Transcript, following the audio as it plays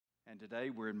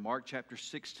Today we're in Mark chapter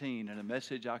 16 and a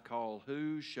message I call,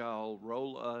 Who Shall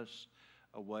Roll Us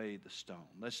Away the Stone?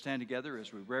 Let's stand together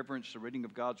as we reverence the reading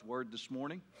of God's Word this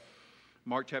morning.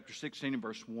 Mark chapter 16 and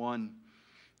verse 1.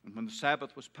 And when the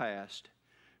Sabbath was past,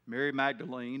 Mary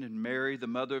Magdalene and Mary, the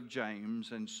mother of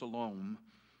James, and Salome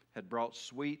had brought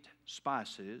sweet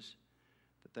spices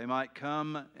that they might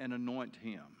come and anoint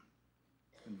him.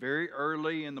 And very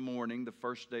early in the morning, the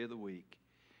first day of the week,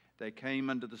 they came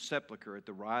unto the sepulchre at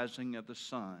the rising of the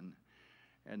sun,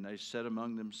 and they said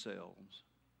among themselves,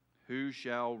 Who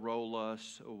shall roll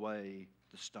us away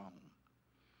the stone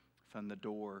from the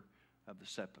door of the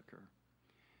sepulchre?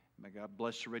 May God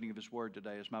bless the reading of His Word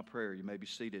today is my prayer. You may be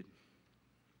seated.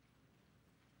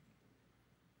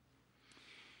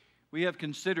 We have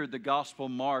considered the Gospel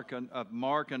of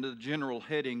Mark under the general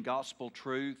heading, Gospel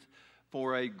Truth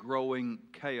for a Growing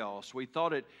Chaos. We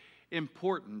thought it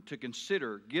important to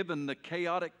consider, given the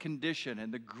chaotic condition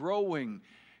and the growing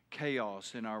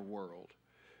chaos in our world,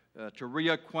 to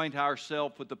reacquaint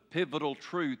ourselves with the pivotal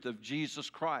truth of Jesus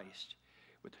Christ,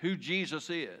 with who Jesus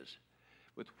is,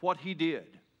 with what He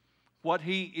did, what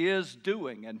He is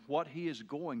doing, and what He is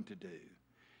going to do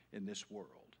in this world.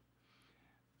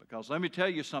 Because let me tell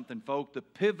you something, folks, the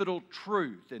pivotal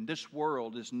truth in this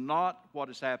world is not what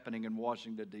is happening in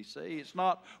Washington, D.C. It's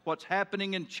not what's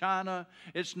happening in China.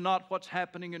 It's not what's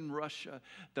happening in Russia.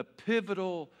 The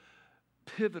pivotal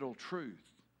truth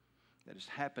that is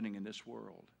happening in this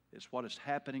world is what is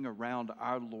happening around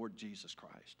our Lord Jesus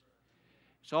Christ.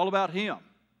 It's all about Him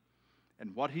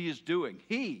and what He is doing.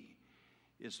 He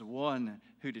is the one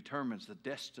who determines the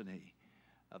destiny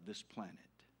of this planet.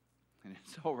 And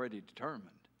it's already determined.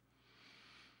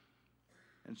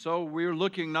 And so we're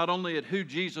looking not only at who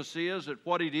Jesus is, at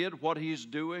what He did, what He's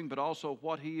doing, but also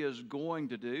what He is going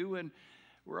to do. And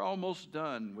we're almost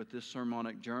done with this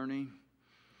sermonic journey.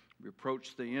 We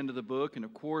approach the end of the book, and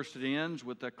of course it ends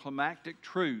with the climactic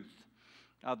truth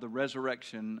of the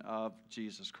resurrection of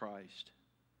Jesus Christ.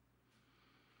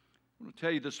 I want to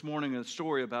tell you this morning a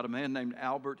story about a man named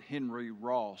Albert Henry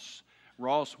Ross.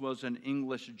 Ross was an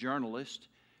English journalist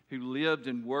who lived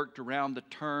and worked around the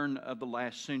turn of the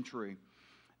last century.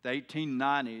 The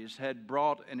 1890s had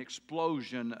brought an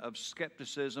explosion of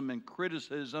skepticism and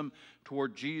criticism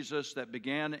toward Jesus that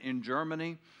began in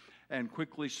Germany and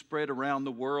quickly spread around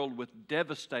the world with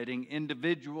devastating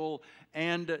individual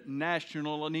and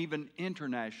national and even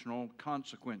international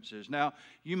consequences. Now,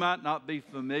 you might not be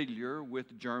familiar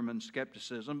with German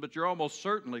skepticism, but you're almost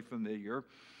certainly familiar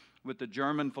with the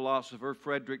German philosopher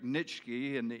Friedrich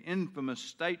Nietzsche and the infamous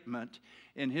statement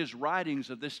in his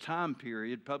writings of this time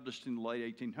period, published in the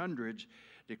late 1800s,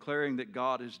 declaring that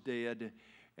God is dead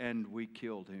and we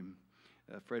killed him.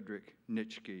 Friedrich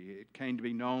Nietzsche. It came to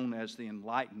be known as the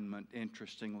Enlightenment,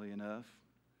 interestingly enough.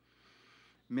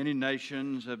 Many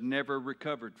nations have never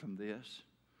recovered from this.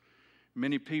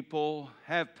 Many people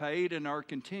have paid and are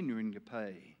continuing to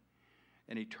pay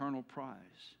an eternal price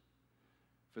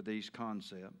for these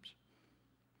concepts.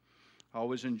 I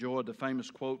always enjoyed the famous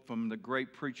quote from the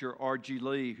great preacher R.G.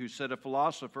 Lee, who said, a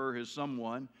philosopher is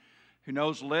someone who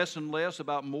knows less and less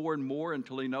about more and more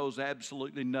until he knows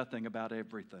absolutely nothing about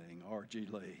everything. R.G.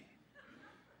 Lee.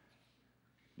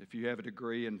 If you have a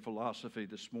degree in philosophy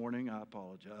this morning, I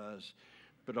apologize,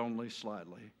 but only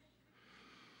slightly.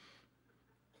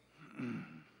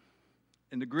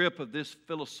 In the grip of this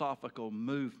philosophical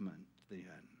movement, then,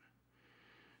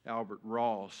 Albert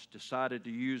Ross decided to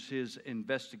use his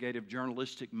investigative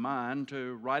journalistic mind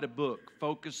to write a book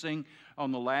focusing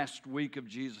on the last week of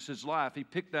Jesus' life. He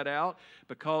picked that out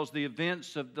because the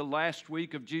events of the last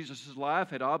week of Jesus'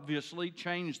 life had obviously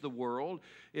changed the world.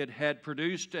 It had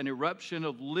produced an eruption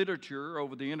of literature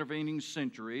over the intervening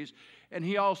centuries, and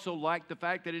he also liked the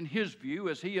fact that in his view,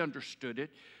 as he understood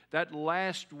it, that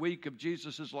last week of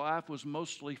Jesus' life was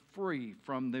mostly free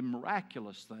from the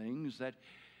miraculous things that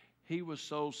he was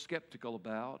so skeptical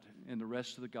about in the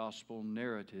rest of the gospel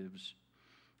narratives.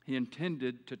 He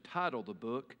intended to title the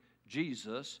book,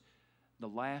 Jesus, the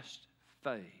Last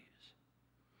Phase.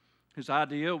 His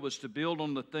idea was to build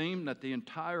on the theme that the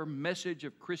entire message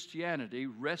of Christianity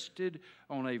rested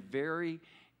on a very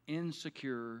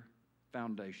insecure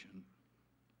foundation.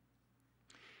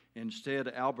 Instead,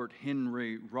 Albert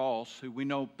Henry Ross, who we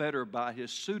know better by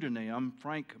his pseudonym,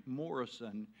 Frank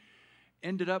Morrison,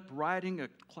 ended up writing a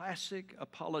classic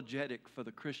apologetic for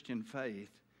the Christian faith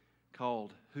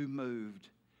called Who Moved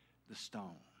the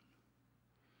Stone?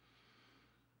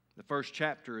 The first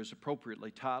chapter is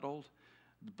appropriately titled,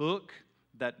 The Book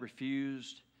That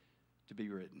Refused to Be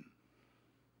Written.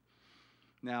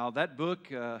 Now, that book,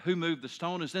 Who Moved the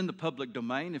Stone, is in the public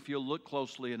domain. If you'll look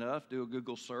closely enough, do a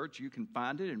Google search, you can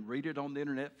find it and read it on the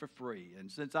internet for free.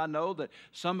 And since I know that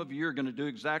some of you are going to do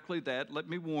exactly that, let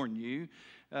me warn you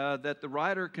that the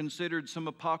writer considered some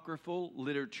apocryphal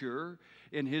literature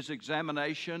in his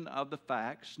examination of the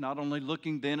facts, not only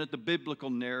looking then at the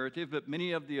biblical narrative, but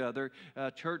many of the other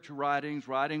church writings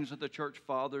of the church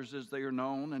fathers as they are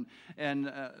known,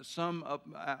 and some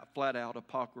flat-out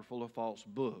apocryphal or false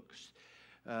books.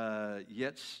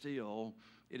 Yet still,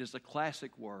 it is a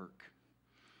classic work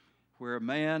where a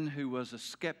man who was a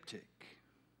skeptic,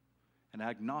 an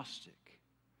agnostic,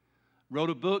 wrote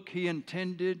a book he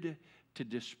intended to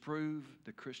disprove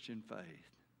the Christian faith,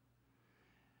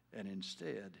 and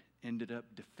instead ended up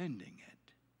defending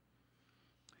it.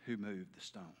 Who moved the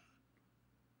stone?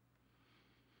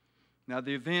 Now,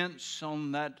 the events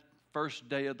on that first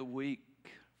day of the week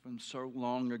from so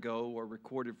long ago are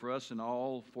recorded for us in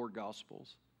all four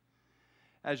Gospels.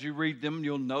 As you read them,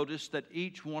 you'll notice that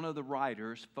each one of the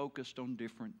writers focused on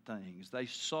different things. They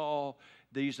saw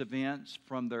these events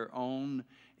from their own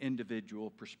individual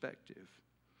perspective.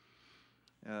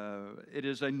 It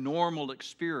is a normal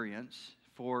experience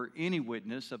for any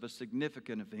witness of a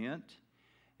significant event.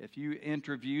 If you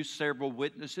interview several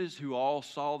witnesses who all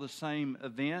saw the same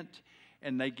event,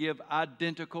 and they give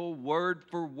identical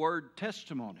word-for-word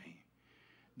testimony,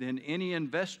 then any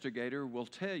investigator will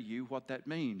tell you what that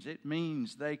means. It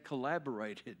means they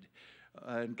collaborated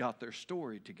and got their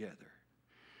story together.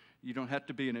 You don't have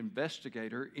to be an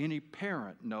investigator. Any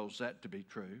parent knows that to be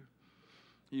true.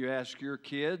 You ask your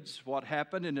kids what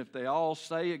happened, and if they all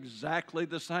say exactly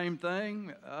the same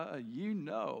thing, you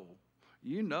know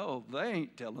they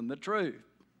ain't telling the truth.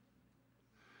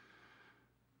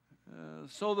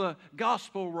 So the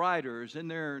gospel writers in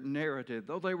their narrative,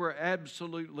 though they were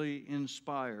absolutely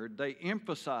inspired, they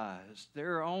emphasized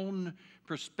their own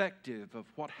perspective of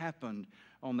what happened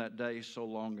on that day so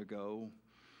long ago.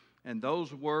 And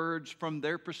those words from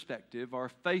their perspective are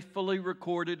faithfully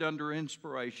recorded under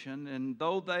inspiration, and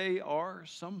though they are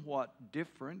somewhat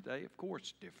different, they of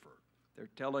course differ. They're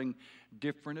telling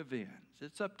different events.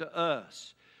 It's up to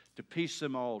us to piece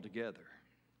them all together.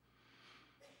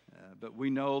 But we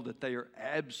know that they are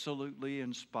absolutely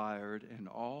inspired and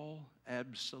all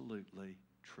absolutely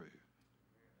true.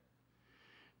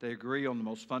 They agree on the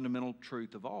most fundamental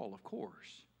truth of all, of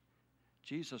course.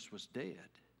 Jesus was dead,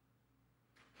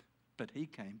 but he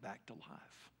came back to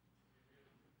life.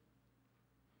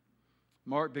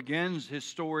 Mark begins his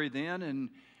story then in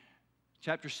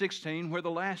chapter 16, where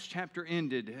the last chapter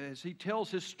ended, as he tells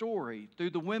his story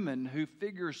through the women who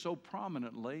figure so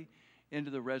prominently into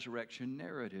the resurrection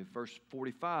narrative. Verse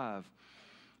 45,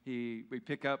 we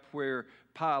pick up where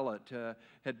Pilate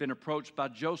had been approached by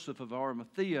Joseph of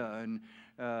Arimathea, and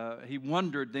he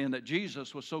wondered then that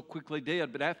Jesus was so quickly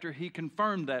dead. But after he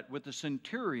confirmed that with the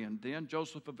centurion, then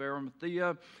Joseph of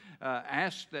Arimathea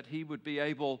asked that he would be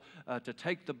able to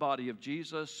take the body of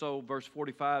Jesus. So verse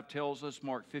 45 tells us,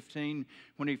 Mark 15,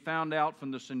 when he found out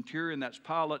from the centurion, that's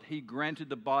Pilate, he granted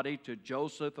the body to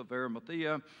Joseph of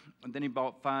Arimathea. And then he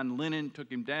bought fine linen,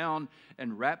 took him down,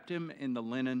 and wrapped him in the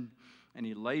linen. And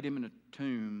he laid him in a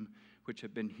tomb which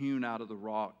had been hewn out of the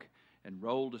rock, and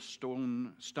rolled a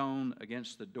stone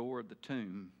against the door of the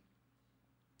tomb.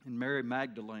 And Mary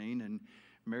Magdalene and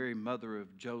Mary, mother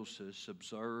of Joseph,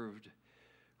 observed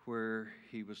where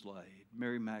he was laid.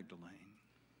 Mary Magdalene,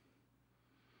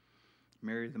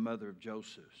 Mary, the mother of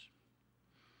Joseph.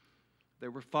 They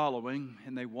were following,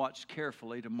 and they watched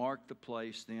carefully to mark the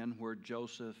place then where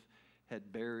Joseph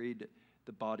had buried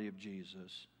the body of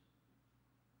Jesus.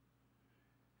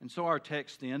 And so our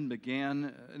text then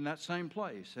began in that same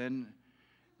place and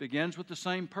begins with the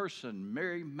same person,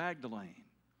 Mary Magdalene,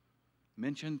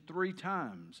 mentioned 3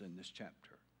 times in this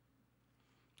chapter.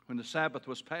 When the Sabbath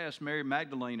was past, Mary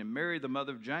Magdalene and Mary, the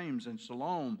mother of James, and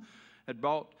Salome had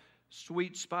brought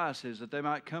sweet spices that they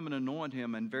might come and anoint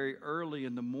him. And very early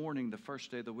in the morning, the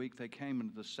first day of the week, they came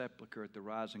into the sepulchre at the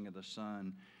rising of the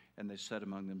sun, and they said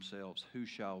among themselves, "Who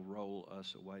shall roll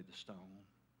us away the stone?"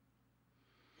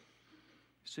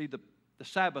 See, the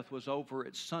Sabbath was over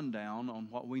at sundown on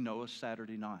what we know as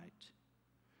Saturday night.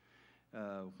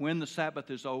 When the Sabbath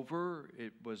is over,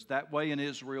 it was that way in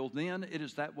Israel then. It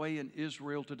is that way in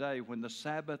Israel today. When the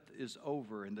Sabbath is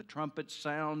over and the trumpet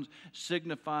sounds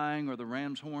signifying, or the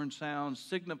ram's horn sounds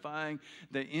signifying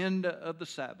the end of the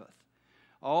Sabbath,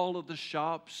 all of the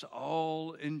shops,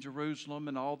 all in Jerusalem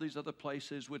and all these other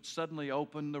places would suddenly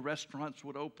open. The restaurants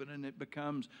would open, and it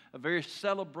becomes a very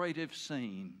celebrative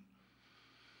scene.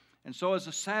 And so as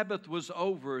the Sabbath was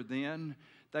over then,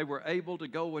 they were able to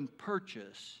go and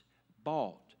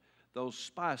bought those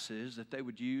spices that they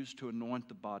would use to anoint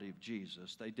the body of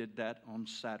Jesus. They did that on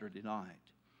Saturday night.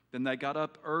 Then they got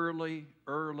up early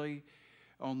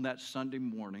on that Sunday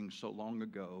morning so long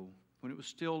ago when it was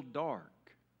still dark.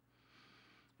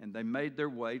 And they made their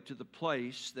way to the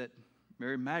place that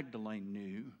Mary Magdalene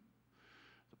knew,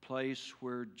 the place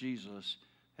where Jesus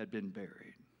had been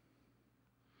buried.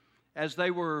 As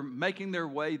they were making their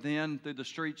way then through the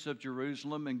streets of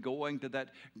Jerusalem and going to that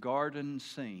garden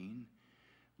scene,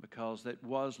 because that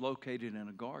was located in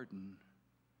a garden,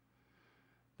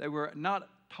 they were not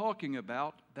talking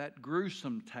about that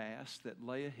gruesome task that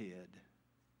lay ahead.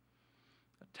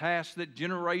 A task that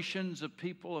generations of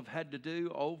people have had to do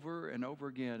over and over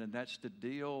again, and that's to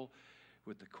deal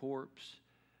with the corpse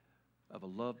of a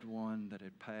loved one that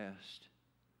had passed,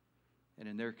 and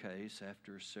in their case,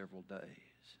 after several days.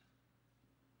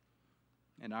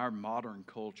 In our modern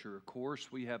culture, of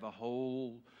course, we have a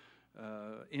whole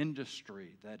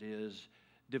industry that is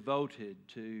devoted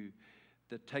to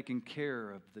the taking care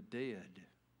of the dead.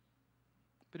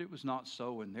 But it was not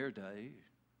so in their day.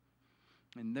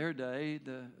 In their day,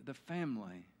 the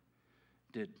family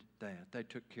did that. They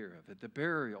took care of it. The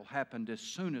burial happened as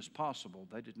soon as possible.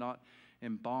 They did not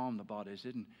embalm the bodies.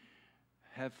 Didn't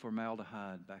have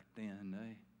formaldehyde back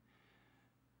then.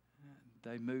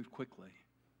 They moved quickly.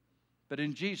 But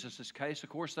in Jesus' case, of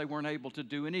course, they weren't able to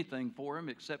do anything for him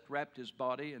except wrap his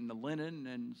body in the linen.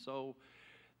 And so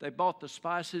they bought the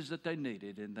spices that they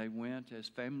needed, and they went, as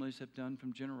families have done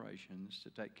from generations, to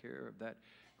take care of that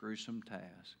gruesome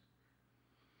task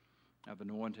of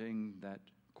anointing that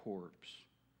corpse,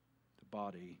 the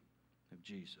body of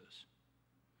Jesus.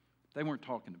 They weren't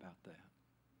talking about that.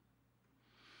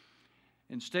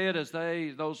 Instead, as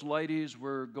those ladies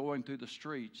were going through the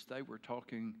streets, they were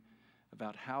talking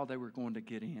about how they were going to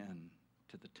get in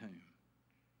to the tomb.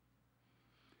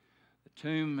 The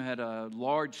tomb had a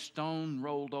large stone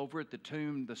rolled over it.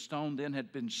 The stone then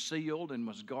had been sealed and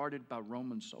was guarded by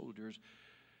Roman soldiers.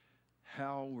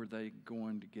 How were they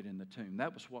going to get in the tomb?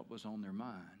 That was what was on their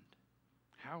mind.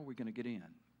 How are we going to get in?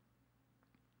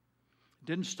 It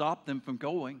didn't stop them from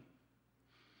going.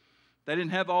 They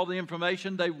didn't have all the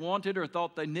information they wanted or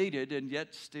thought they needed, and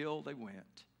yet still they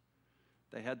went.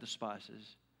 They had the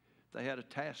spices. They had a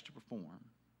task to perform,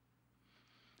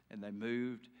 and they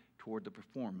moved toward the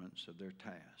performance of their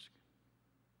task.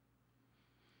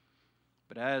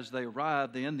 But as they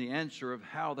arrived, then the answer of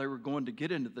how they were going to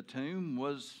get into the tomb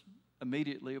was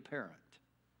immediately apparent.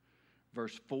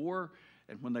 Verse 4,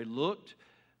 and when they looked,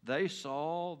 they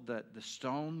saw that the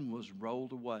stone was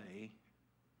rolled away,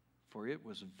 for it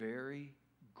was very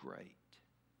great.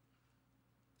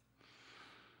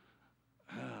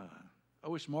 I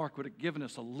wish Mark would have given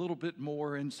us a little bit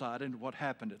more insight into what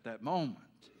happened at that moment.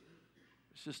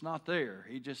 It's just not there.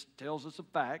 He just tells us the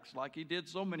facts like he did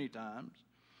so many times.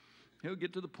 He'll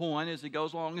get to the point as he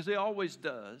goes along, as he always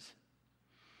does.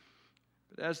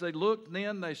 But as they looked,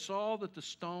 then they saw that the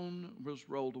stone was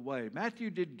rolled away. Matthew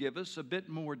did give us a bit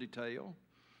more detail.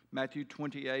 Matthew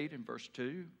 28 and verse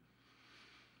 2.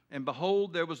 And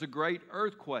behold, there was a great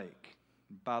earthquake.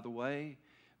 By the way,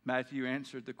 Matthew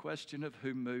answered the question of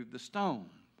who moved the stone,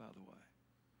 by the way.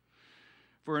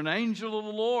 For an angel of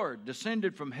the Lord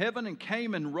descended from heaven and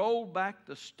came and rolled back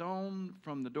the stone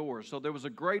from the door. So there was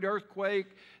a great earthquake.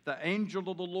 The angel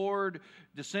of the Lord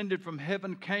descended from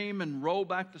heaven, came and rolled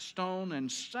back the stone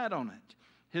and sat on it.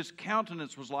 His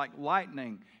countenance was like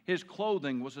lightning. His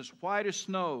clothing was as white as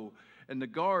snow. And the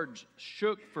guards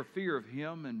shook for fear of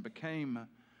him and became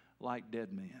like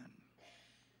dead men.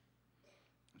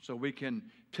 So we can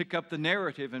pick up the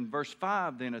narrative in verse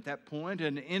 5 then at that point,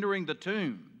 and entering the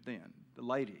tomb then, the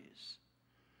ladies.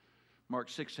 Mark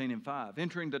 16 and 5.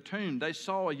 Entering the tomb, they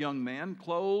saw a young man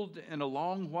clothed in a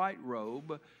long white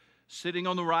robe sitting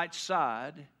on the right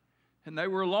side, and they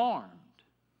were alarmed.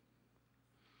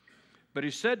 But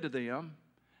he said to them,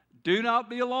 "Do not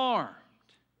be alarmed.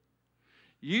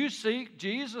 You seek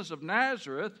Jesus of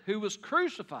Nazareth, who was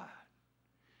crucified.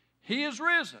 He is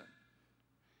risen.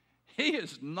 He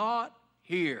is not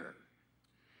here.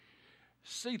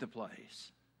 See the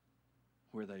place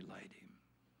where they laid him.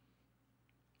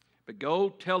 But go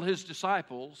tell his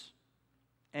disciples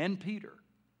and Peter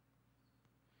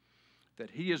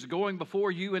that he is going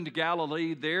before you into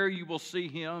Galilee. There you will see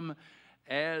him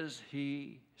as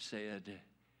he said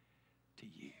to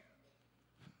you."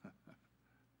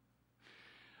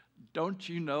 Don't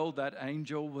you know that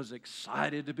angel was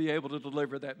excited to be able to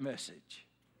deliver that message?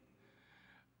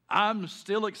 I'm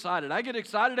still excited. I get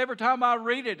excited every time I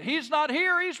read it. He's not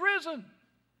here, he's risen.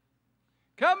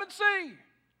 Come and see.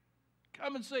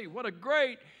 Come and see. What a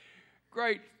great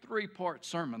 3-part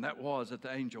sermon that was that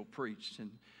the angel preached.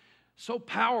 And so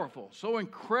powerful, so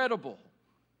incredible.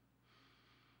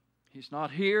 He's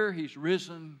not here, He's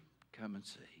risen. Come and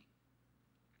see.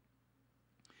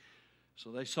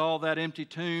 So they saw that empty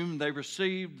tomb. They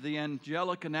received the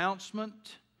angelic announcement.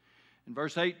 And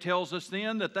verse 8 tells us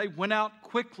then that they went out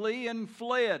quickly and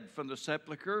fled from the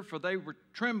sepulchre, for they were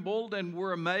trembled and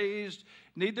were amazed.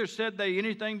 Neither said they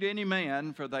anything to any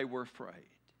man, for they were afraid.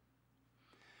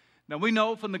 Now we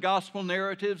know from the gospel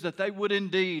narratives that they would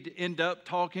indeed end up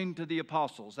talking to the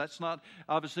apostles. That's not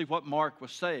obviously what Mark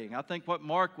was saying. I think what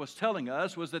Mark was telling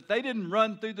us was that they didn't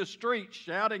run through the streets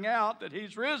shouting out that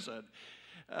He's risen.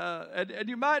 And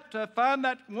you might find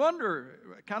that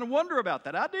kind of wonder about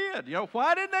that. I did.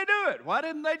 Why didn't they do it? Why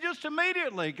didn't they just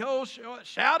immediately go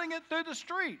shouting it through the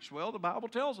streets? Well, the Bible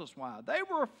tells us why. They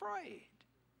were afraid.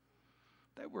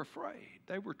 They were afraid.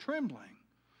 They were trembling.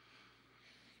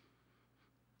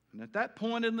 And at that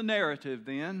point in the narrative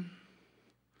then,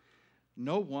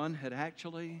 no one had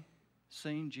actually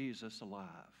seen Jesus alive.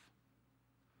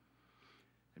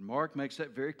 And Mark makes that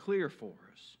very clear for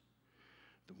us.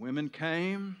 The women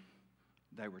came.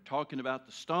 They were talking about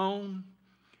the stone.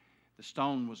 The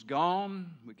stone was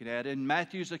gone. We could add in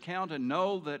Matthew's account and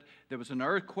know that there was an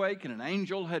earthquake and an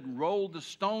angel had rolled the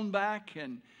stone back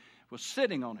and was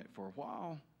sitting on it for a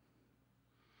while.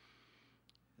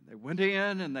 They went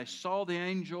in and they saw the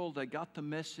angel. They got the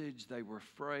message. They were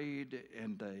afraid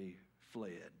and they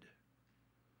fled.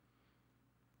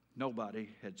 Nobody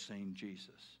had seen Jesus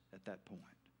at that point.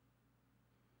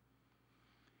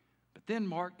 But then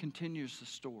Mark continues the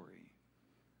story.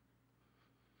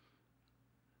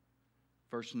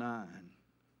 Verse 9.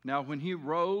 Now when He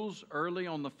rose early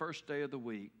on the first day of the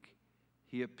week,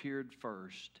 He appeared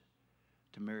first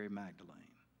to Mary Magdalene.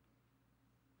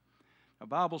 Now,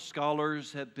 Bible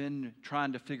scholars have been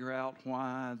trying to figure out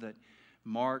why that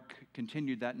Mark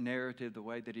continued that narrative the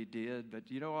way that he did. But,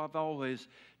 I've always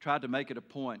tried to make it a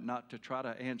point not to try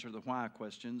to answer the why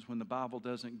questions when the Bible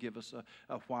doesn't give us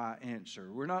a why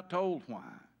answer. We're not told why.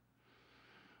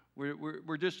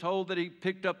 We're just told that He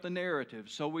picked up the narrative.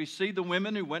 So we see the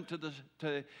women who went to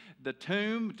the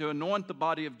tomb to anoint the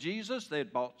body of Jesus. They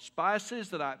had bought spices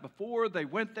the night before. They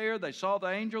went there. They saw the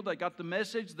angel. They got the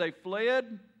message. They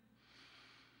fled.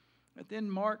 But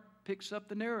then Mark picks up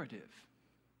the narrative.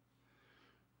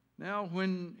 Now,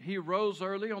 when He rose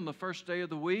early on the first day of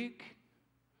the week,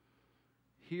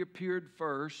 He appeared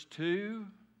first to,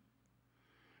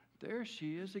 there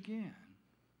she is again,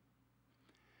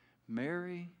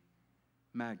 Mary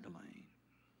Magdalene.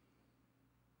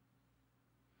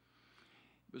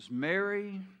 It was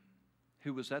Mary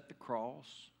who was at the cross.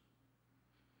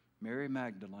 Mary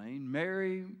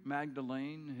Magdalene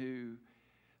who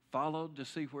followed to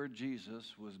see where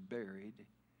Jesus was buried.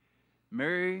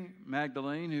 Mary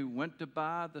Magdalene who went to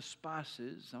buy the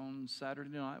spices on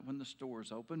Saturday night when the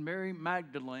stores opened. Mary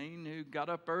Magdalene who got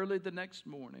up early the next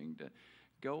morning to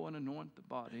go and anoint the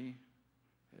body.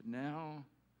 And now,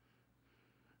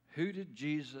 who did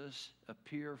Jesus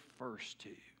appear first to?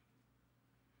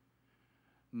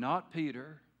 Not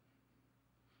Peter,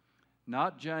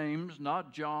 not James,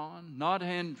 not John, not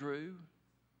Andrew.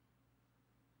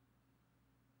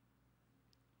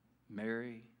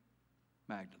 Mary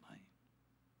Magdalene.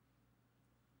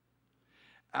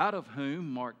 Out of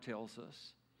whom, Mark tells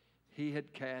us, He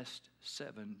had cast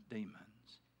 7 demons.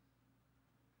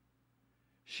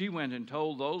 She went and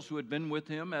told those who had been with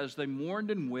Him as they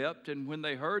mourned and wept, and when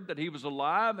they heard that He was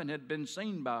alive and had been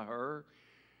seen by her,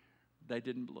 they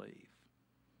didn't believe.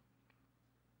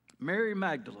 Mary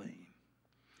Magdalene.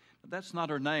 That's not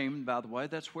her name, by the way.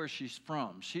 That's where she's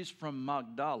from. She's from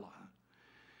Magdala.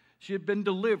 She had been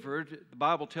delivered, the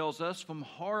Bible tells us, from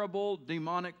horrible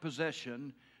demonic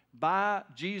possession by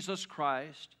Jesus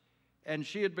Christ, and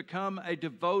she had become a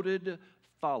devoted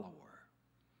follower.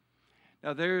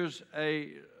 Now, there's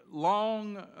a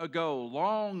long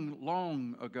ago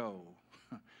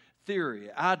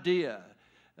theory, idea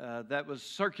that was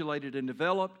circulated and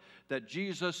developed that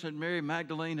Jesus and Mary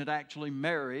Magdalene had actually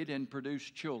married and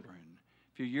produced children.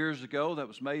 A few years ago, that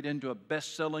was made into a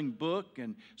best-selling book,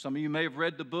 and some of you may have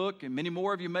read the book, and many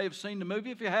more of you may have seen the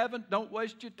movie. If you haven't, don't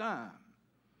waste your time.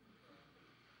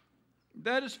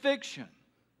 That is fiction.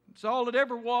 It's all it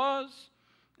ever was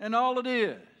and all it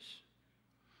is.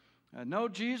 No,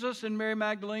 Jesus and Mary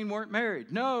Magdalene weren't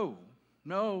married. No,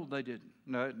 they didn't.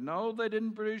 No, they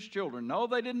didn't produce children. No,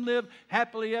 they didn't live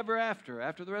happily ever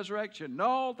after the resurrection.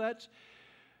 No, that's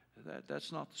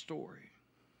not the story.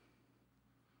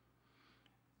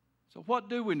 So what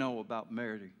do we know about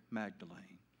Mary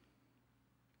Magdalene?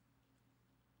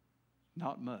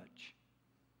 Not much.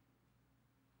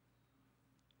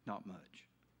 Not much.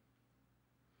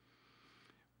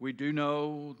 We do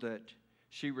know that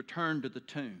she returned to the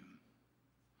tomb.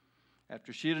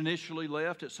 After she had initially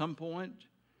left at some point,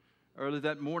 early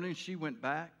that morning, she went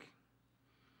back,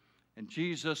 and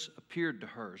Jesus appeared to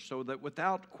her, so that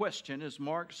without question, as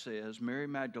Mark says, Mary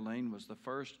Magdalene was the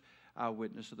first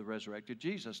eyewitness of the resurrected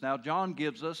Jesus. Now, John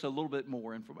gives us a little bit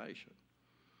more information.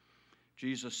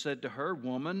 Jesus said to her,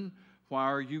 "Woman, why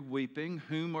are you weeping?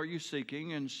 Whom are you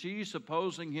seeking?" And she,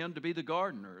 supposing him to be the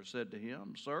gardener, said to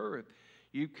him, "Sir, if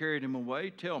you carried him away,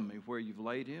 tell me where you've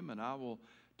laid him, and I will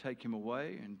take him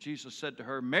away." And Jesus said to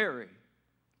her, "Mary."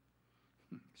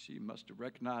 She must have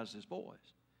recognized his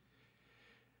voice.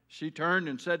 She turned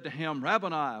and said to him,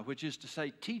 "Rabboni," which is to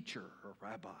say teacher or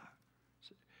rabbi.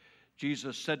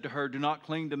 Jesus said to her, "Do not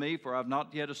cling to me, for I have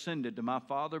not yet ascended to my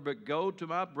Father, but go to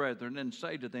my brethren and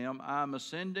say to them, I am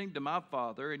ascending to my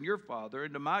Father and your Father,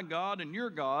 and to my God and your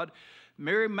God."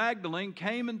 Mary Magdalene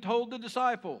came and told the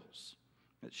disciples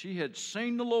that she had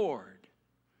seen the Lord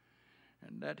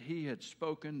and that he had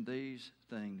spoken these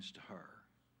things to her.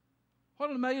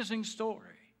 What an amazing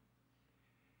story.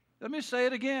 Let me say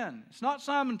it again. It's not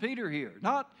Simon Peter here,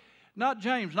 not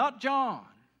James, not John,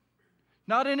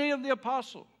 not any of the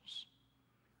apostles.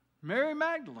 Mary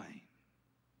Magdalene.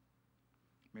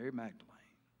 Mary Magdalene.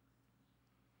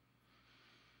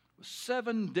 With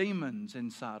 7 demons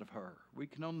inside of her. We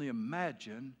can only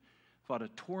imagine what a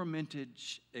tormented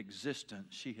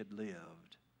existence she had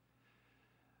lived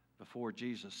before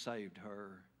Jesus saved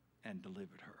her and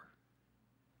delivered her.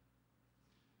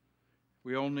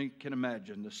 We only can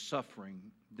imagine the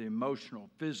suffering, the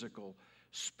emotional, physical,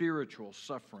 spiritual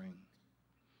suffering.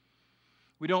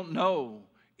 We don't know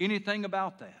anything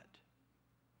about that.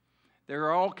 There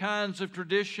are all kinds of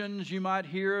traditions. You might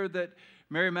hear that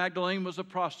Mary Magdalene was a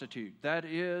prostitute. That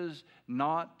is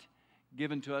not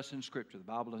given to us in Scripture. The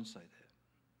Bible doesn't say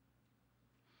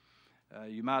that.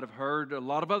 You might have heard a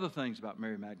lot of other things about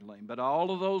Mary Magdalene, but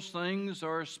all of those things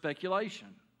are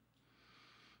speculation.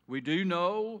 We do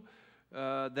know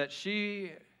that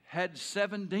she had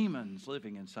 7 demons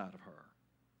living inside of her.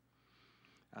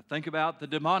 I think about the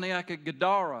demoniac at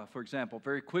Gadara, for example,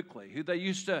 very quickly, who they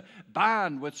used to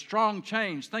bind with strong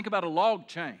chains. Think about a log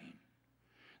chain.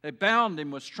 They bound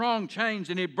him with strong chains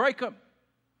and he'd break them.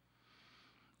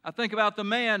 I think about the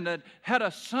man that had a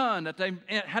son that they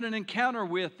had an encounter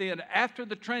with then after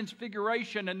the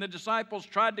transfiguration, and the disciples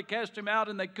tried to cast him out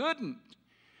and they couldn't.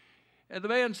 And the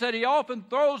man said he often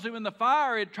throws him in the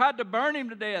fire. He had tried to burn him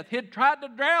to death. He had tried to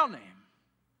drown him.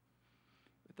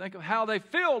 Think of how they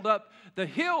filled up the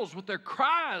hills with their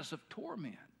cries of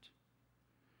torment.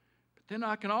 But then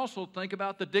I can also think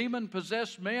about the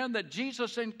demon-possessed man that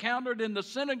Jesus encountered in the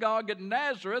synagogue at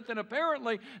Nazareth, and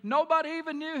apparently nobody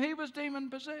even knew he was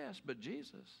demon-possessed but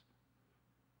Jesus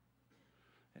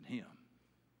and him.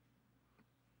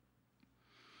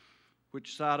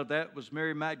 Which side of that was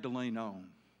Mary Magdalene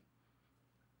on?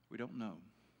 We don't know.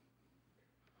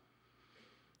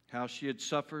 How she had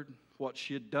suffered, what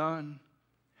she had done,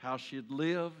 how she had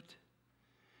lived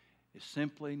is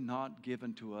simply not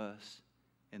given to us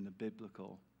in the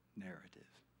biblical narrative.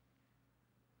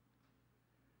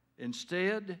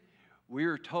 Instead, we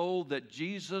are told that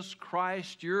Jesus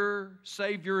Christ, your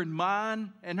Savior and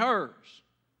mine and hers,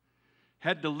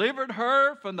 had delivered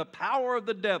her from the power of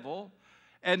the devil,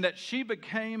 and that she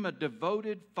became a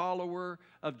devoted follower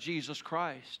of Jesus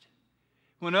Christ.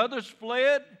 When others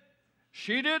fled,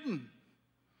 she didn't.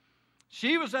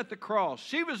 She was at the cross.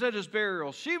 She was at his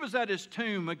burial. She was at his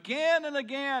tomb again and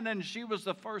again, and she was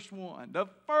the first one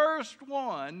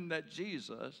that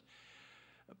Jesus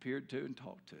appeared to and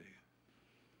talked to.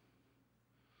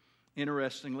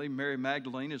 Interestingly, Mary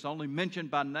Magdalene is only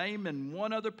mentioned by name in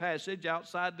one other passage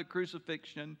outside the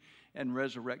crucifixion and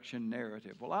resurrection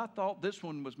narrative. Well, I thought this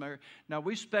one was Mary. Now,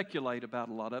 we speculate about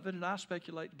a lot of it, and I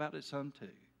speculate about it some too.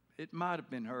 It might have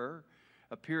been her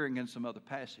appearing in some other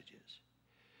passages.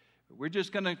 We're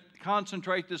just going to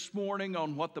concentrate this morning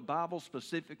on what the Bible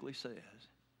specifically says.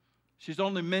 She's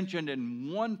only mentioned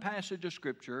in one passage of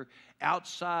Scripture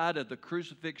outside of the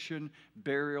crucifixion,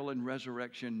 burial, and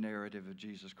resurrection narrative of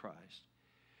Jesus Christ.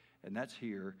 And that's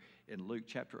here in Luke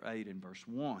chapter 8 and verse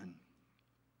 1.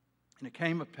 And it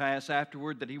came to pass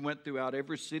afterward that he went throughout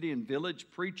every city and village,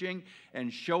 preaching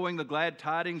and showing the glad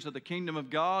tidings of the kingdom of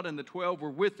God, and the 12 were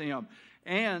with him,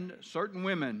 and certain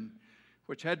women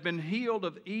which had been healed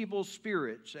of evil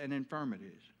spirits and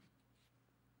infirmities.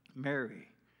 Mary,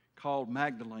 called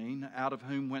Magdalene, out of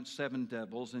whom went 7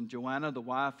 devils, and Joanna, the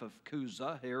wife of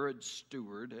Chuza, Herod's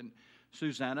steward, and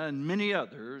Susanna, and many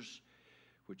others,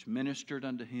 which ministered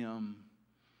unto him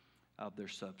of their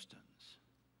substance.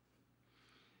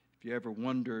 If you ever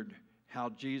wondered how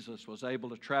Jesus was able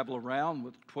to travel around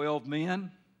with 12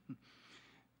 men.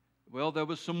 Well, there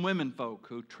was some women folk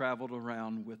who traveled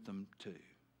around with them too.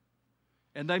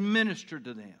 And they ministered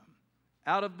to them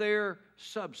out of their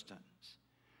substance.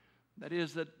 That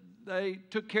is, that they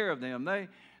took care of them.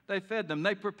 They fed them.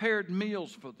 They prepared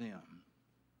meals for them.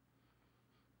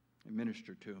 They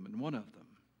ministered to them. And one of them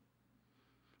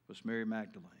was Mary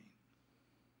Magdalene.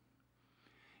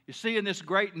 You see, in this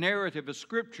great narrative of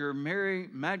Scripture, Mary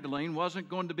Magdalene wasn't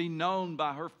going to be known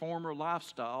by her former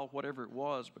lifestyle, whatever it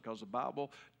was, because the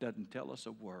Bible doesn't tell us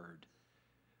a word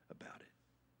about it.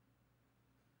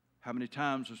 How many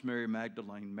times was Mary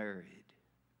Magdalene married?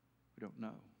 We don't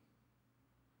know.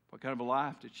 What kind of a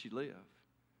life did she live?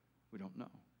 We don't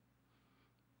know.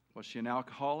 Was she an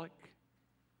alcoholic?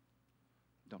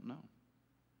 Don't know.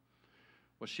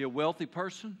 Was she a wealthy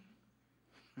person?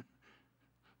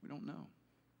 We don't know.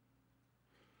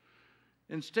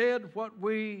 Instead, what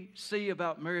we see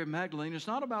about Mary Magdalene is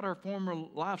not about her former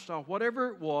lifestyle, whatever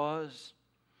it was.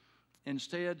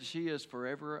 Instead, she is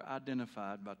forever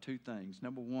identified by two things.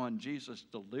 Number one, Jesus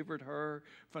delivered her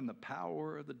from the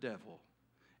power of the devil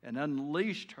and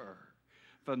unleashed her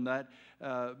from that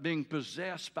being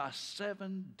possessed by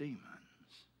 7 demons.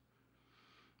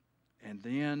 And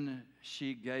then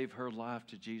she gave her life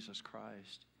to Jesus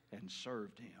Christ and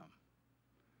served Him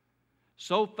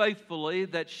so faithfully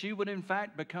that she would in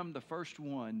fact become the first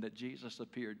one that Jesus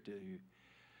appeared to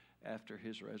after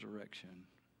His resurrection.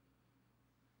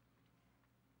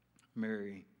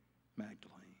 Mary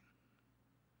Magdalene.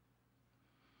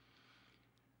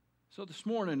 So this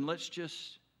morning, let's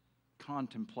just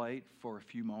contemplate for a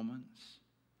few moments.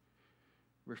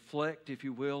 Reflect, if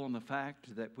you will, on the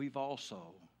fact that we've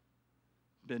also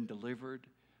been delivered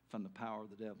from the power of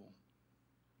the devil.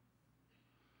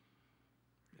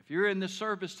 If you're in this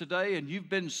service today and you've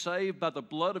been saved by the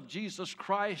blood of Jesus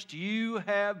Christ, you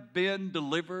have been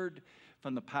delivered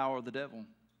from the power of the devil.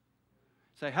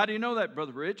 Say, how do you know that,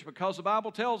 Brother Rich? Because the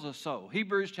Bible tells us so.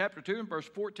 Hebrews chapter 2 and verse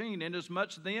 14,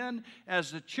 inasmuch then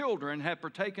as the children have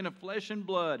partaken of flesh and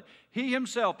blood, He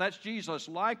Himself, that's Jesus,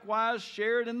 likewise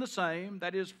shared in the same,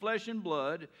 that is flesh and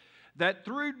blood, that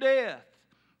through death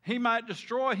He might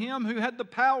destroy him who had the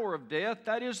power of death,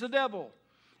 that is the devil,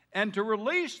 and to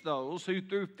release those who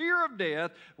through fear of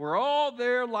death were all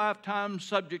their lifetime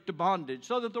subject to bondage.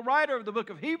 So that the writer of the book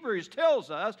of Hebrews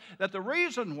tells us that the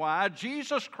reason why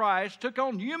Jesus Christ took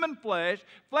on human flesh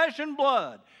and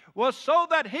blood, was so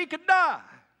that He could die.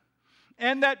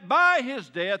 And that by His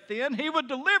death then He would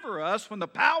deliver us from the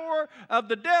power of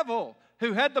the devil,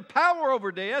 who had the power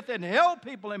over death and held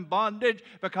people in bondage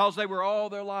because they were all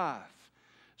their life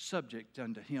subject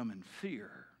unto him in fear,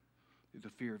 through the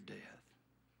fear of death.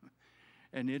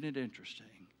 And isn't it interesting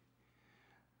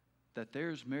that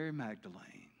there's Mary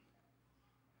Magdalene?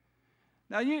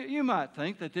 Now, you might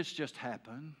think that this just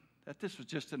happened, that this was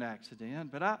just an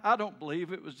accident, but I don't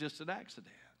believe it was just an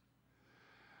accident.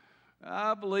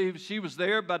 I believe she was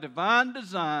there by divine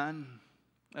design,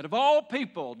 and of all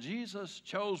people, Jesus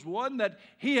chose one that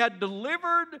He had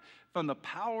delivered from the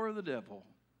power of the devil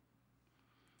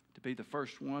to be the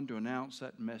first one to announce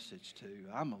that message to.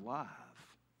 I'm alive.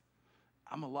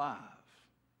 I'm alive.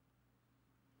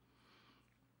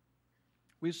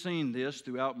 We've seen this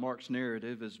throughout Mark's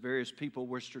narrative as various people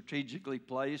were strategically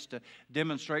placed to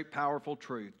demonstrate powerful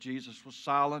truth. Jesus was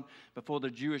silent before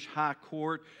the Jewish high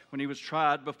court when He was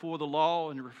tried before the law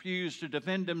and refused to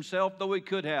defend Himself, though He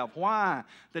could have. Why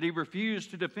did He refuse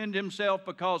to defend Himself?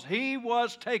 Because He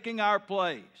was taking our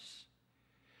place.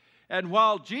 And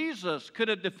while Jesus could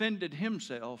have defended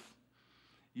Himself,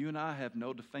 you and I have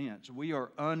no defense. We are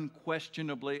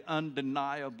unquestionably,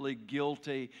 undeniably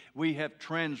guilty. We have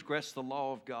transgressed the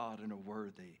law of God and are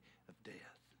worthy of death.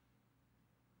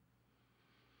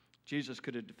 Jesus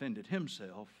could have defended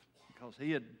Himself because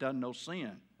He had done no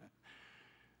sin.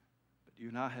 But you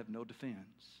and I have no defense.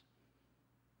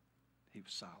 He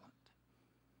was silent.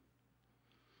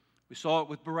 We saw it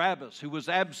with Barabbas, who was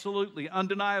absolutely,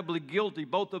 undeniably guilty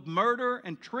both of murder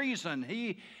and treason.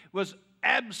 He was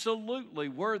absolutely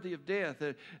worthy of death,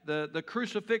 the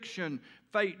crucifixion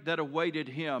fate that awaited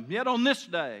him. Yet on this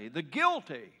day, the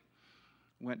guilty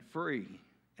went free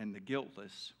and the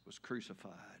guiltless was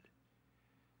crucified.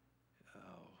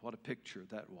 Oh, what a picture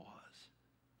that was.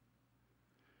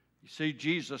 You see,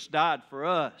 Jesus died for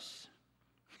us.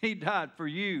 He died for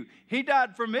you. He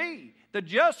died for me, the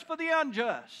just for the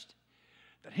unjust,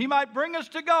 that He might bring us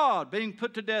to God, being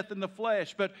put to death in the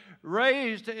flesh, but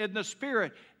raised in the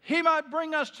Spirit. He might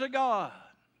bring us to God,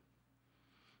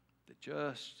 the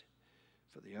just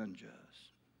for the unjust.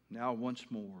 Now, once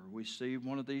more, we see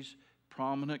one of these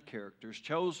prominent characters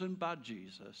chosen by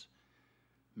Jesus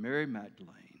Mary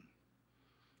Magdalene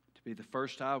to be the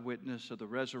first eyewitness of the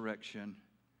resurrection,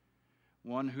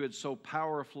 one who had so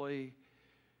powerfully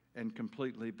and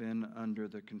completely been under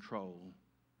the control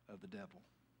of the devil.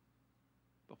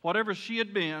 But whatever she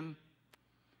had been,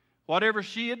 whatever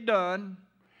she had done,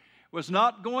 was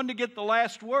not going to get the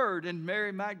last word in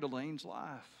Mary Magdalene's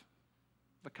life.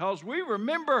 Because we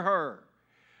remember her.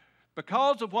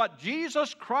 Because of what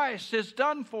Jesus Christ has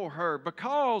done for her.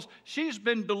 Because she's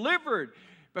been delivered.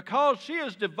 Because she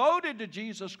is devoted to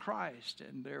Jesus Christ.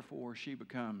 And therefore she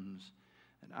becomes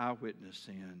an eyewitness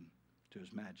then to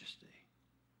His majesty.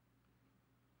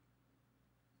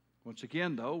 Once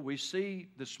again, though, we see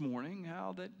this morning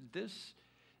how that this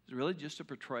is really just a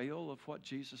portrayal of what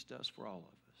Jesus does for all of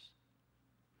us.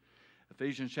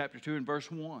 Ephesians chapter 2 and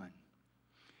verse 1.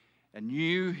 And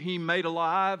you He made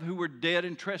alive who were dead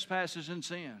in trespasses and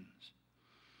sins,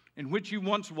 in which you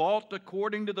once walked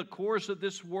according to the course of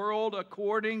this world,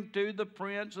 according to the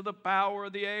prince of the power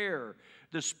of the air,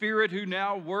 the spirit who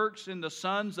now works in the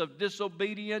sons of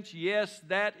disobedience. Yes,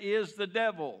 that is the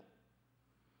devil.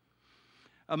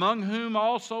 Among whom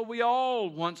also we all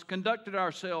once conducted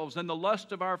ourselves in the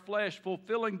lust of our flesh,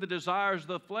 fulfilling the desires of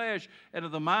the flesh and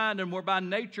of the mind, and were by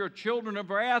nature children of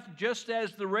wrath, just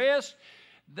as the rest.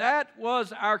 That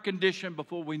was our condition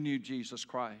before we knew Jesus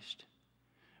Christ.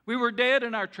 We were dead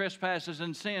in our trespasses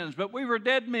and sins, but we were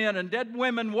dead men and dead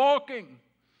women walking.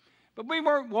 But we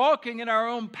weren't walking in our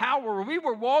own power. We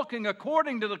were walking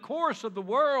according to the course of the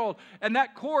world, and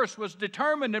that course was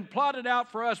determined and plotted out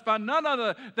for us by none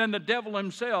other than the devil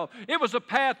himself. It was a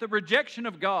path of rejection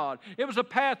of God. It was a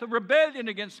path of rebellion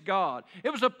against God. It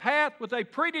was a path with a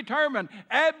predetermined,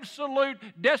 absolute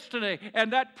destiny,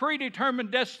 and that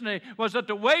predetermined destiny was that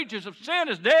the wages of sin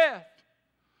is death.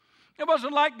 It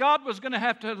wasn't like God was going to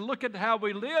have to look at how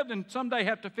we lived and someday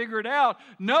have to figure it out.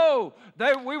 No,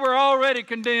 we were already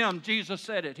condemned. Jesus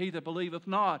said it. He that believeth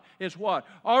not is what?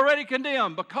 Already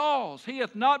condemned, because he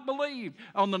hath not believed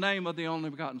on the name of the only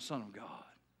begotten Son of God.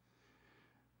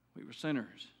 We were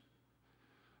sinners.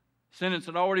 Sentence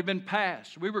had already been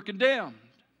passed. We were condemned.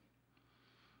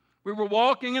 We were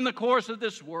walking in the course of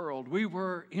this world. We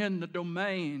were in the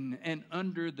domain and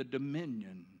under the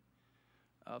dominion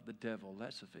of the devil.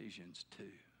 That's Ephesians 2.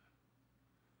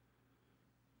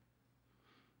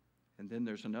 And then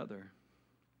there's another.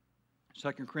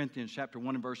 2 Corinthians chapter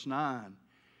 1 and verse 9.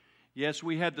 Yes,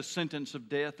 we had the sentence of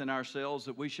death in ourselves,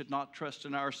 that we should not trust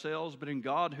in ourselves, but in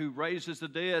God who raises the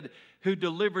dead, who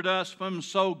delivered us from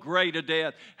so great a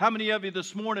death. How many of you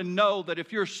this morning know that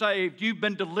if you're saved, you've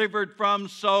been delivered from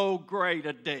so great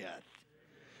a death?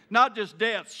 Not just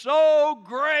death, so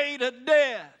great a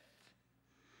death.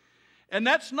 And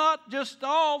that's not just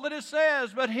all that it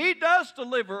says, but He does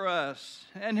deliver us,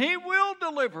 and He will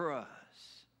deliver us.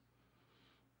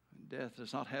 Death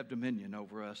does not have dominion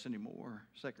over us anymore.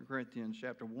 2 Corinthians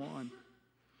chapter 1.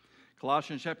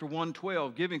 Colossians chapter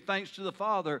 1:12, giving thanks to the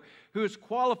Father who has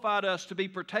qualified us to be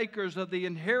partakers of the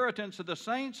inheritance of the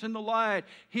saints in the light.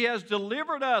 He has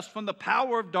delivered us from the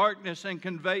power of darkness and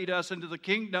conveyed us into the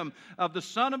kingdom of the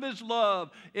Son of His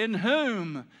love, in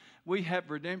whom we have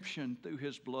redemption through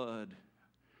His blood.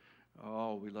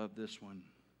 Oh, we love this one.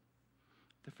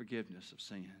 The forgiveness of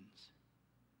sins.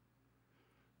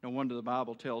 No wonder the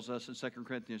Bible tells us in 2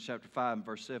 Corinthians chapter 5 and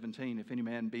verse 17, if any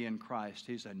man be in Christ,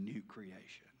 he's a new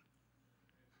creation.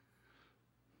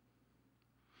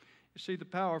 You see, the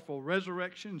powerful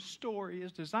resurrection story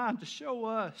is designed to show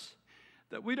us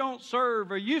that we don't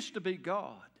serve a used to be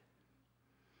God.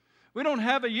 We don't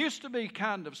have a used to be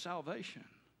kind of salvation.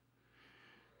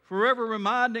 Forever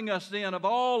reminding us then of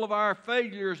all of our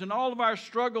failures and all of our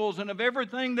struggles and of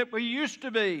everything that we used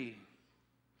to be.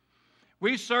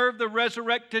 We serve the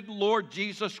resurrected Lord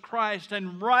Jesus Christ,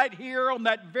 and right here on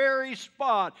that very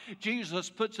spot, Jesus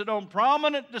puts it on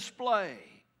prominent display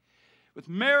with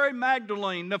Mary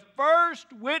Magdalene, the first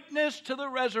witness to the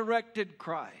resurrected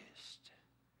Christ.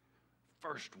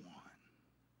 First one.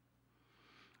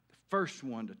 The first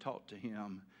one to talk to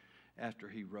Him after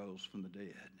He rose from the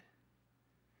dead.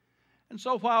 And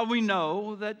so while we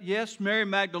know that, yes, Mary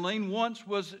Magdalene once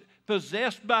was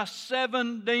possessed by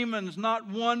 7 demons, not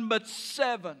 1 but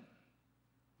 7.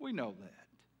 We know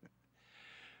that.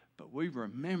 But we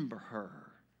remember her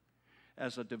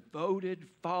as a devoted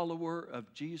follower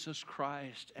of Jesus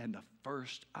Christ and the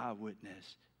first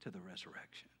eyewitness to the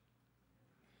resurrection.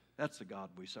 That's the God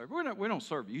we serve. We don't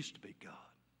serve used to be God.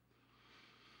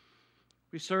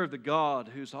 We serve the God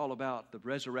who's all about the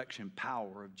resurrection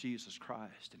power of Jesus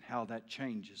Christ and how that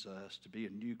changes us to be a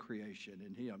new creation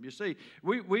in Him. You see,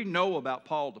 we know about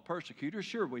Paul the persecutor.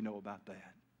 Sure, we know about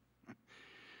that.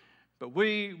 But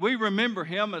we remember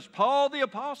him as Paul the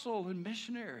apostle and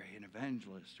missionary and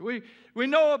evangelist. We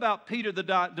know about Peter the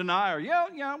denier.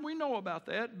 Yeah, we know about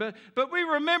that. But we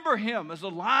remember him as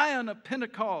the Lion of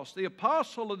Pentecost, the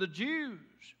apostle of the Jews.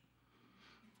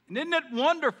 And isn't it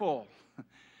wonderful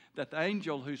that the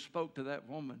angel who spoke to that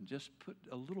woman just put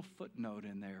a little footnote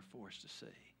in there for us to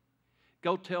see?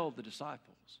 Go tell the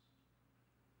disciples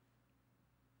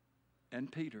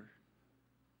and Peter.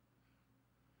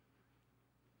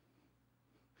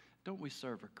 Don't we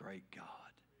serve a great God?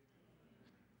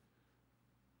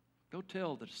 Go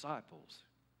tell the disciples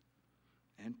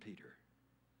and Peter.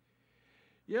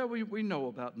 Yeah, we know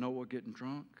about Noah getting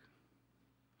drunk.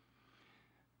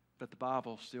 But the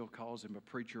Bible still calls him a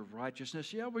preacher of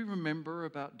righteousness. Yeah, we remember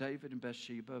about David and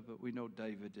Bathsheba, but we know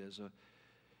David is a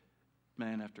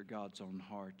man after God's own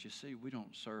heart. You see, we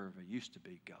don't serve a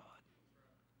used-to-be God.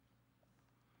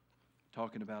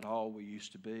 Talking about all we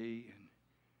used to be and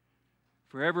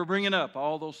forever bringing up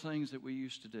all those things that we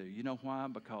used to do. You know why?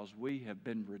 Because we have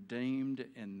been redeemed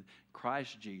in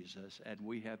Christ Jesus, and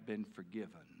we have been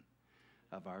forgiven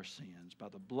of our sins by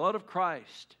the blood of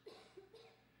Christ,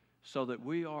 so that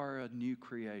we are a new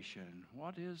creation.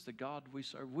 What is the God we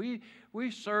serve? We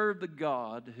serve the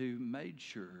God who made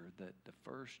sure that the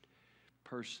first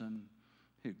person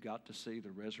who got to see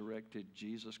the resurrected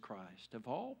Jesus Christ of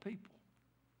all people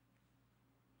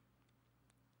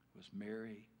was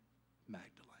Mary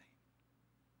Magdalene.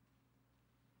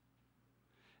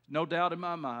 No doubt in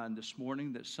my mind this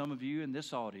morning that some of you in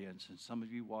this audience and some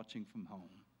of you watching from home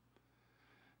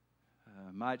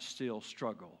might still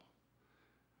struggle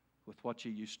with what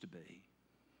you used to be.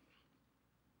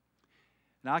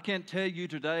 Now, I can't tell you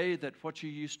today that what you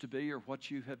used to be or what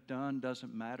you have done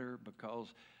doesn't matter,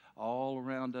 because all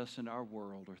around us in our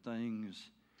world are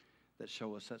things that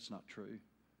show us that's not true.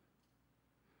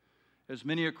 There's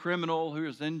many a criminal who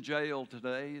is in jail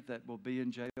today that will be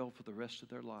in jail for the rest of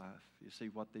their life. You see,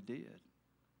 what they did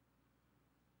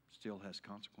still has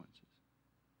consequences.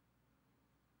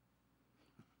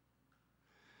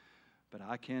 But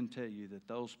I can tell you that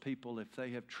those people, if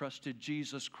they have trusted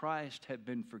Jesus Christ, have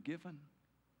been forgiven.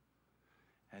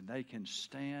 And they can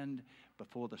stand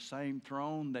before the same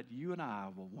throne that you and I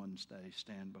will one day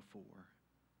stand before.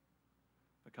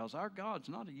 Because our God's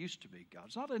not a used-to-be God.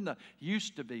 It's not in the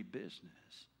used-to-be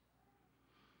business.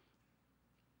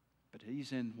 But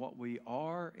He's in what we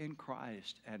are in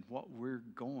Christ and what we're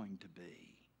going to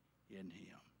be in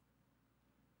Him.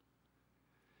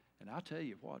 And I'll tell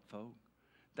you what, folks,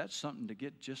 that's something to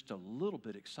get just a little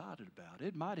bit excited about.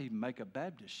 It might even make a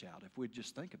Baptist shout if we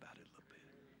just think about it a little bit.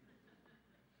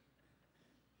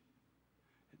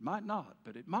 It might not,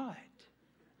 but it might.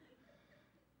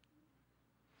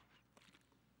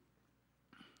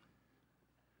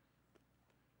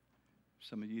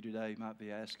 Some of you today might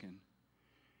be asking,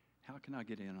 how can I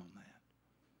get in on that?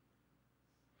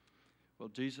 Well,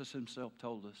 Jesus Himself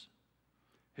told us,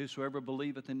 whosoever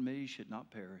believeth in me should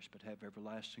not perish, but have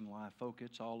everlasting life. Folks,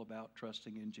 it's all about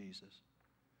trusting in Jesus.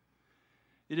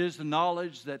 It is the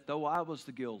knowledge that though I was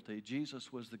the guilty,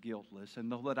 Jesus was the guiltless, and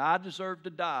though that I deserved to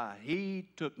die, He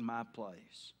took my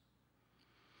place.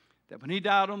 That when He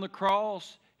died on the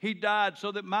cross, He died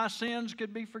so that my sins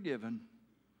could be forgiven.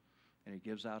 And He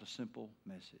gives out a simple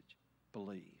message: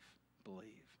 believe, believe.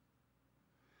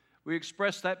 We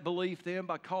express that belief then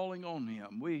by calling on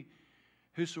Him.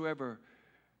 Whosoever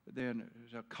then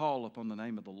shall call upon the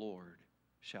name of the Lord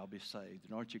shall be saved.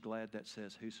 And aren't you glad that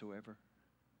says whosoever?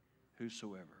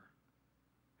 Whosoever.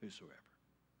 Whosoever.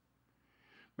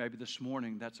 Maybe this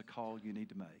morning that's a call you need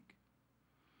to make.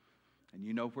 And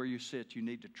you know where you sit. You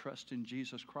need to trust in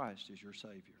Jesus Christ as your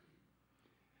Savior.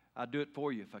 I'd do it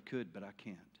for you if I could, but I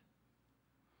can't.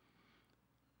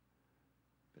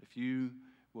 But if you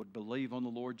would believe on the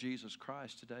Lord Jesus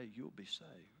Christ today, you'll be saved.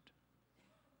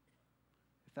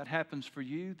 If that happens for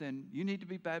you, then you need to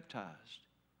be baptized.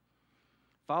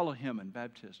 Follow Him in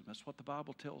baptism. That's what the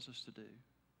Bible tells us to do.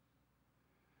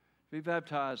 Be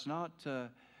baptized not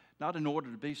in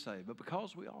order to be saved, but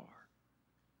because we are.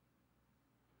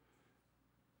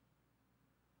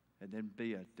 And then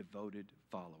be a devoted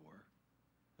follower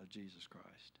of Jesus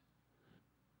Christ.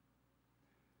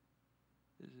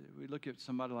 We look at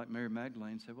somebody like Mary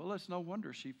Magdalene and say, well, it's no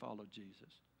wonder she followed Jesus.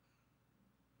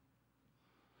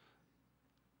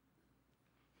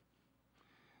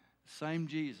 Same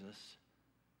Jesus,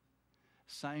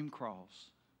 same cross,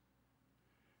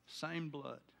 same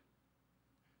blood,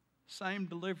 same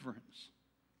deliverance,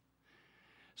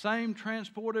 same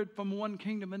transported from one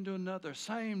kingdom into another,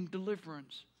 same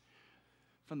deliverance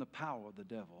from the power of the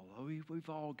devil. We've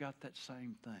all got that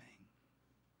same thing.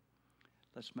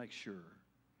 Let's make sure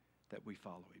that we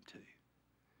follow him to.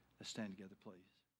 Let's stand together, please.